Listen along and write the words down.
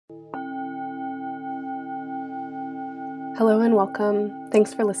Hello and welcome.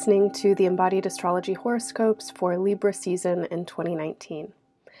 Thanks for listening to the Embodied Astrology Horoscopes for Libra season in 2019.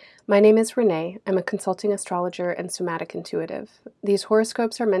 My name is Renee. I'm a consulting astrologer and somatic intuitive. These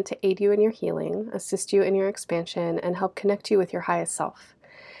horoscopes are meant to aid you in your healing, assist you in your expansion, and help connect you with your highest self.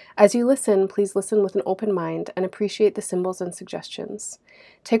 As you listen, please listen with an open mind and appreciate the symbols and suggestions.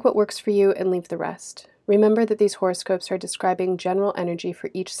 Take what works for you and leave the rest. Remember that these horoscopes are describing general energy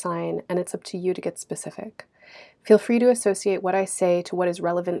for each sign, and it's up to you to get specific. Feel free to associate what I say to what is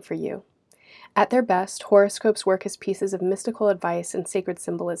relevant for you. At their best, horoscopes work as pieces of mystical advice and sacred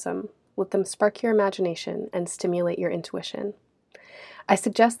symbolism. Let them spark your imagination and stimulate your intuition. I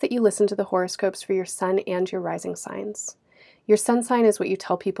suggest that you listen to the horoscopes for your sun and your rising signs. Your sun sign is what you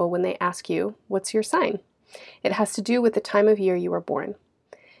tell people when they ask you, "What's your sign?" It has to do with the time of year you were born.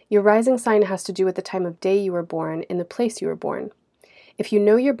 Your rising sign has to do with the time of day you were born in the place you were born. If you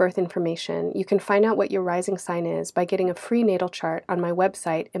know your birth information, you can find out what your rising sign is by getting a free natal chart on my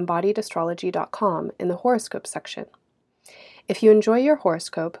website, embodiedastrology.com, in the horoscope section. If you enjoy your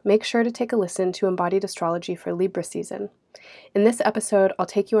horoscope, make sure to take a listen to Embodied Astrology for Libra season. In this episode, I'll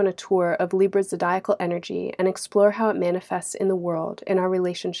take you on a tour of Libra's zodiacal energy and explore how it manifests in the world, in our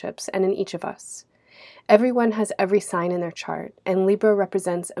relationships, and in each of us. Everyone has every sign in their chart, and Libra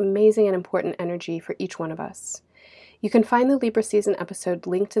represents amazing and important energy for each one of us. You can find the Libra season episode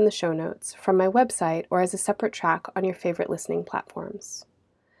linked in the show notes from my website or as a separate track on your favorite listening platforms.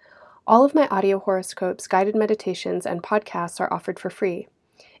 All of my audio horoscopes, guided meditations, and podcasts are offered for free.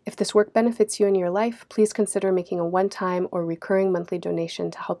 If this work benefits you in your life, please consider making a one-time or recurring monthly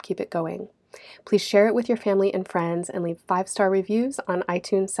donation to help keep it going. Please share it with your family and friends and leave 5-star reviews on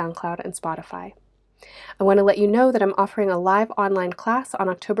iTunes, SoundCloud, and Spotify. I want to let you know that I'm offering a live online class on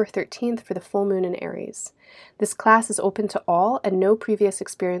October 13th for the full moon in Aries. This class is open to all and no previous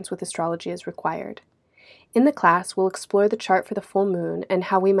experience with astrology is required. In the class, we'll explore the chart for the full moon and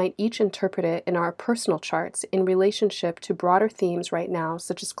how we might each interpret it in our personal charts in relationship to broader themes right now,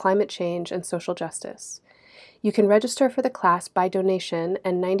 such as climate change and social justice. You can register for the class by donation,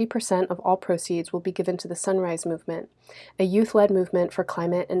 and 90% of all proceeds will be given to the Sunrise Movement, a youth-led movement for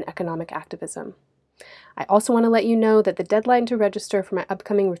climate and economic activism. I also want to let you know that the deadline to register for my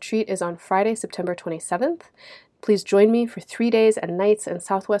upcoming retreat is on Friday, September 27th. Please join me for 3 days and nights in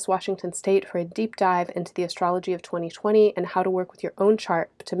Southwest Washington State for a deep dive into the astrology of 2020 and how to work with your own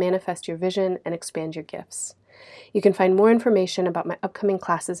chart to manifest your vision and expand your gifts. You can find more information about my upcoming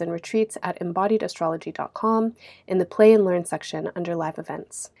classes and retreats at embodiedastrology.com in the Play and Learn section under Live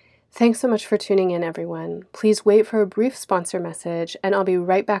Events. Thanks so much for tuning in, everyone. Please wait for a brief sponsor message, and I'll be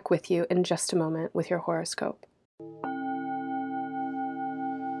right back with you in just a moment with your horoscope.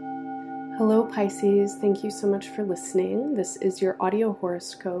 Hello, Pisces. Thank you so much for listening. This is your audio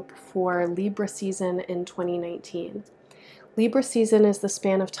horoscope for Libra season in 2019. Libra season is the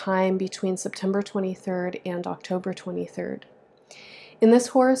span of time between September 23rd and October 23rd. In this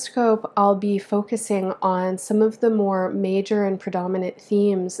horoscope, I'll be focusing on some of the more major and predominant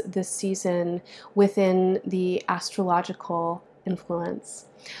themes this season within the astrological influence.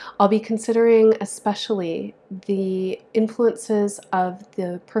 I'll be considering especially the influences of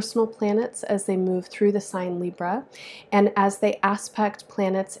the personal planets as they move through the sign Libra and as they aspect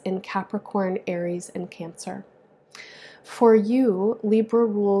planets in Capricorn, Aries, and Cancer. For you, Libra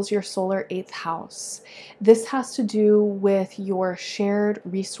rules your solar 8th house. This has to do with your shared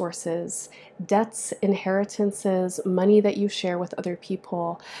resources, debts, inheritances, money that you share with other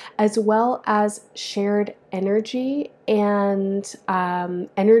people, as well as shared energy. And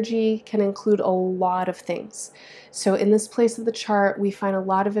energy can include a lot of things. So in this place of the chart, we find a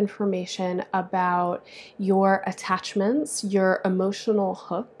lot of information about your attachments, your emotional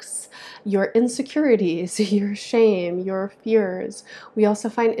hooks, your insecurities, your shame, your fears. We also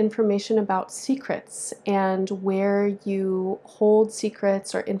find information about secrets and where you hold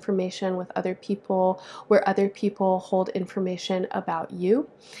secrets or information with other people, where other people hold information about you.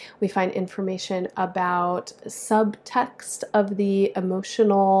 We find information about subtext of the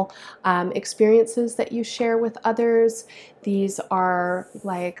emotional experiences that you share with others. These are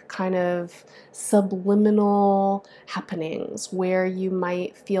like kind of subliminal happenings where you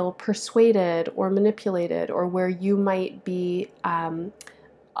might feel persuaded or manipulated, or where you might be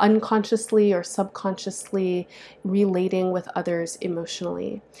unconsciously or subconsciously relating with others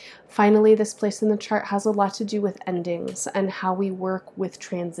emotionally. Finally, this place in the chart has a lot to do with endings and how we work with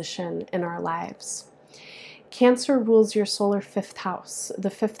transition in our lives. Cancer rules your solar 5th house. The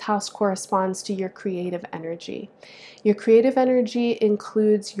 5th house corresponds to your creative energy. Your creative energy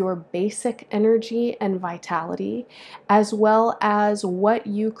includes your basic energy and vitality, as well as what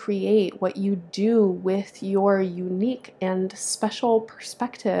you create, what you do with your unique and special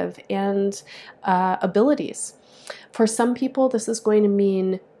perspective and abilities. For some people, this is going to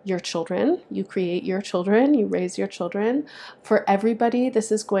mean your children. You create your children, you raise your children. For everybody,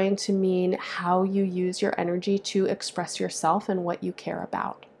 this is going to mean how you use your energy to express yourself and what you care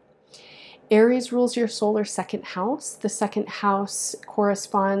about. Aries rules your solar 2nd house. The 2nd house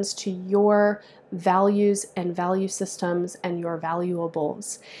corresponds to your values and value systems and your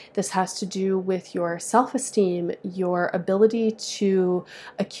valuables. This has to do with your self-esteem, your ability to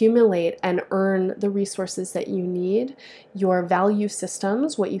accumulate and earn the resources that you need, your value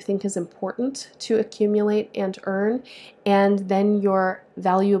systems, what you think is important to accumulate and earn, and then your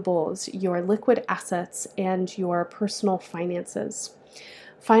valuables, your liquid assets, and your personal finances.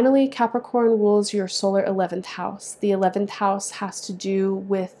 Finally, Capricorn rules your solar 11th house. The 11th house has to do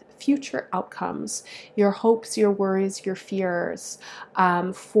with future outcomes, your hopes, your worries, your fears,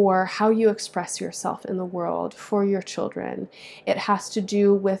 for how you express yourself in the world, for your children. It has to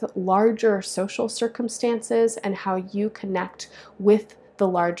do with larger social circumstances and how you connect with the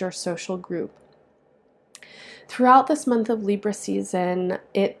larger social group. Throughout this month of Libra season,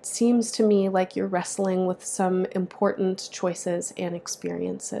 it seems to me like you're wrestling with some important choices and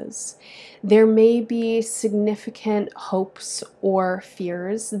experiences. There may be significant hopes or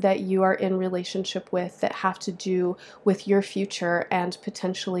fears that you are in relationship with that have to do with your future and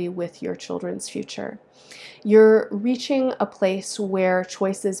potentially with your children's future. You're reaching a place where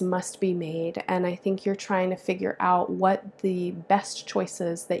choices must be made, and I think you're trying to figure out what the best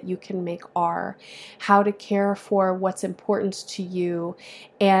choices that you can make are, how to care for what's important to you,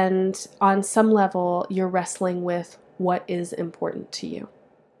 and on some level, you're wrestling with what is important to you.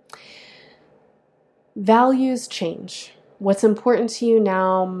 Values change. What's important to you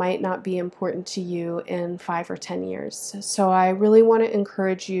now might not be important to you in 5 or 10 years. So I really want to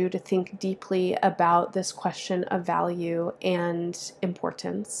encourage you to think deeply about this question of value and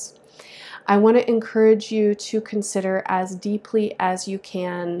importance. I want to encourage you to consider as deeply as you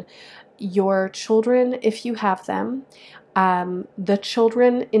can your children, if you have them, the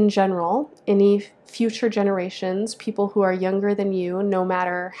children in general, any future generations, people who are younger than you, no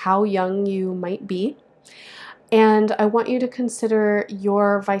matter how young you might be. And I want you to consider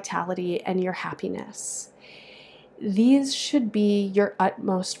your vitality and your happiness. These should be your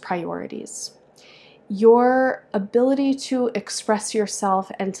utmost priorities. Your ability to express yourself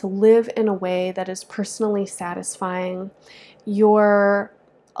and to live in a way that is personally satisfying, your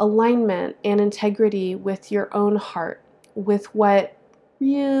alignment and integrity with your own heart, with what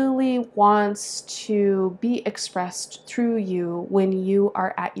really wants to be expressed through you when you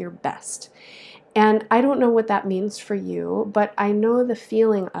are at your best. And I don't know what that means for you, but I know the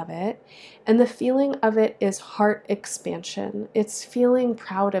feeling of it. And the feeling of it is heart expansion. It's feeling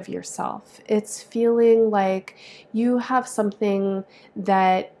proud of yourself. It's feeling like you have something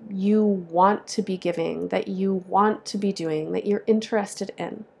that you want to be giving, that you want to be doing, that you're interested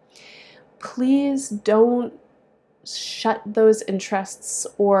in. Please don't shut those interests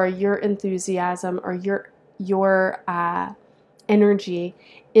or your enthusiasm or your energy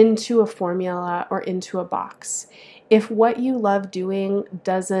into a formula or into a box. If what you love doing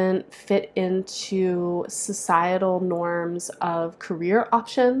doesn't fit into societal norms of career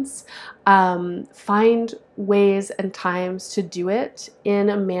options, find ways and times to do it in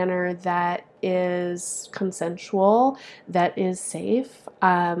a manner that is consensual, that is safe,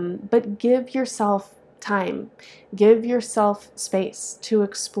 but give yourself time. Give yourself space to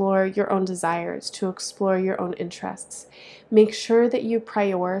explore your own desires, to explore your own interests. Make sure that you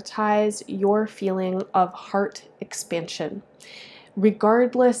prioritize your feeling of heart expansion,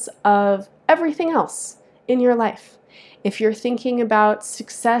 regardless of everything else in your life. If you're thinking about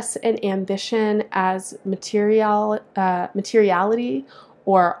success and ambition as materiality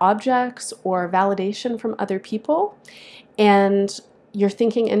or objects or validation from other people, and you're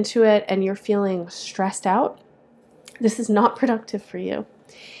thinking into it and you're feeling stressed out, this is not productive for you.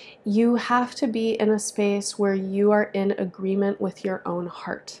 You have to be in a space where you are in agreement with your own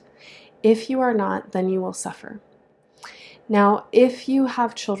heart. If you are not, then you will suffer. Now, if you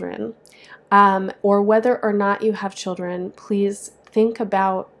have children, or whether or not you have children, please think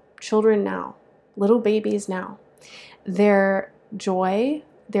about children now, little babies now. Their joy,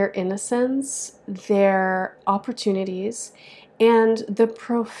 their innocence, their opportunities, and the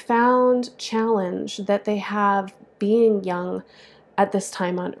profound challenge that they have being young at this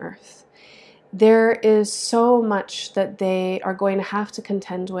time on earth. There is so much that they are going to have to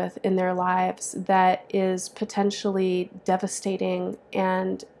contend with in their lives that is potentially devastating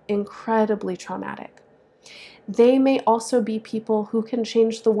and incredibly traumatic. They may also be people who can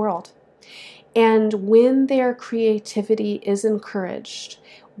change the world. And when their creativity is encouraged,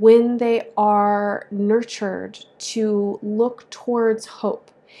 when they are nurtured to look towards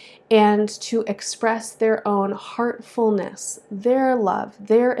hope and to express their own heartfulness, their love,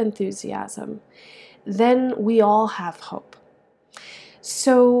 their enthusiasm, then we all have hope.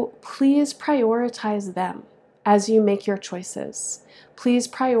 So please prioritize them as you make your choices. Please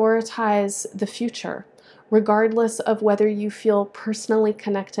prioritize the future, regardless of whether you feel personally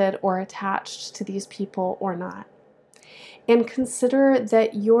connected or attached to these people or not. And consider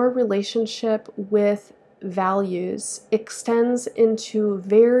that your relationship with values extends into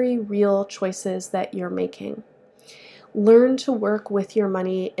very real choices that you're making. Learn to work with your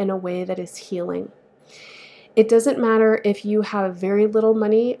money in a way that is healing. It doesn't matter if you have very little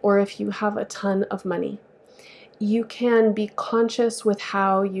money or if you have a ton of money. You can be conscious with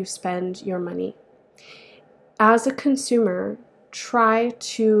how you spend your money. As a consumer, try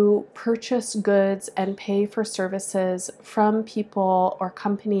to purchase goods and pay for services from people or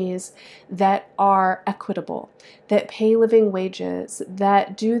companies that are equitable, that pay living wages,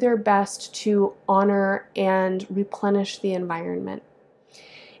 that do their best to honor and replenish the environment.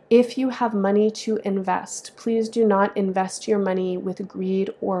 If you have money to invest, please do not invest your money with greed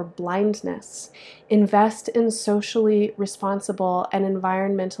or blindness. Invest in socially responsible and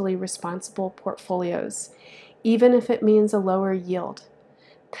environmentally responsible portfolios, even if it means a lower yield.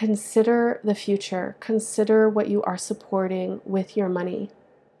 Consider the future. Consider what you are supporting with your money.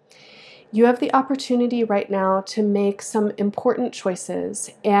 You have the opportunity right now to make some important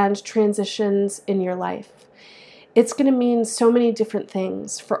choices and transitions in your life. It's going to mean so many different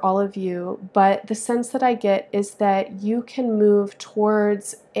things for all of you, but the sense that I get is that you can move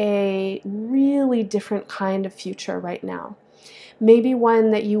towards a really different kind of future right now. Maybe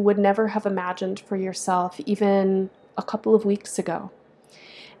one that you would never have imagined for yourself even a couple of weeks ago.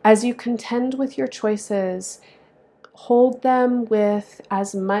 As you contend with your choices, hold them with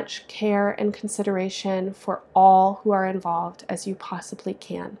as much care and consideration for all who are involved as you possibly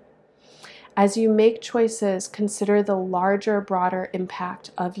can. As you make choices, consider the larger, broader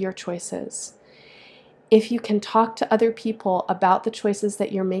impact of your choices. If you can talk to other people about the choices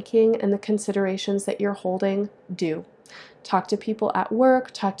that you're making and the considerations that you're holding, do. Talk to people at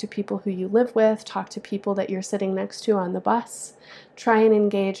work, talk to people who you live with, talk to people that you're sitting next to on the bus. Try and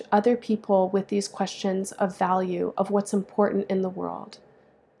engage other people with these questions of value, of what's important in the world.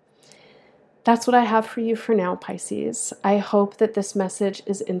 That's what I have for you for now, Pisces. I hope that this message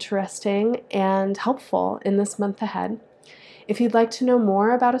is interesting and helpful in this month ahead. If you'd like to know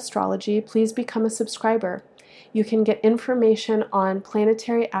more about astrology, please become a subscriber. You can get information on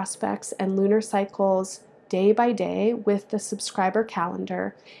planetary aspects and lunar cycles day by day with the subscriber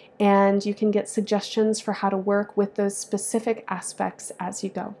calendar, and you can get suggestions for how to work with those specific aspects as you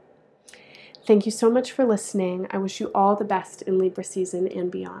go. Thank you so much for listening. I wish you all the best in Libra season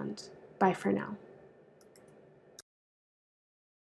and beyond. Bye for now.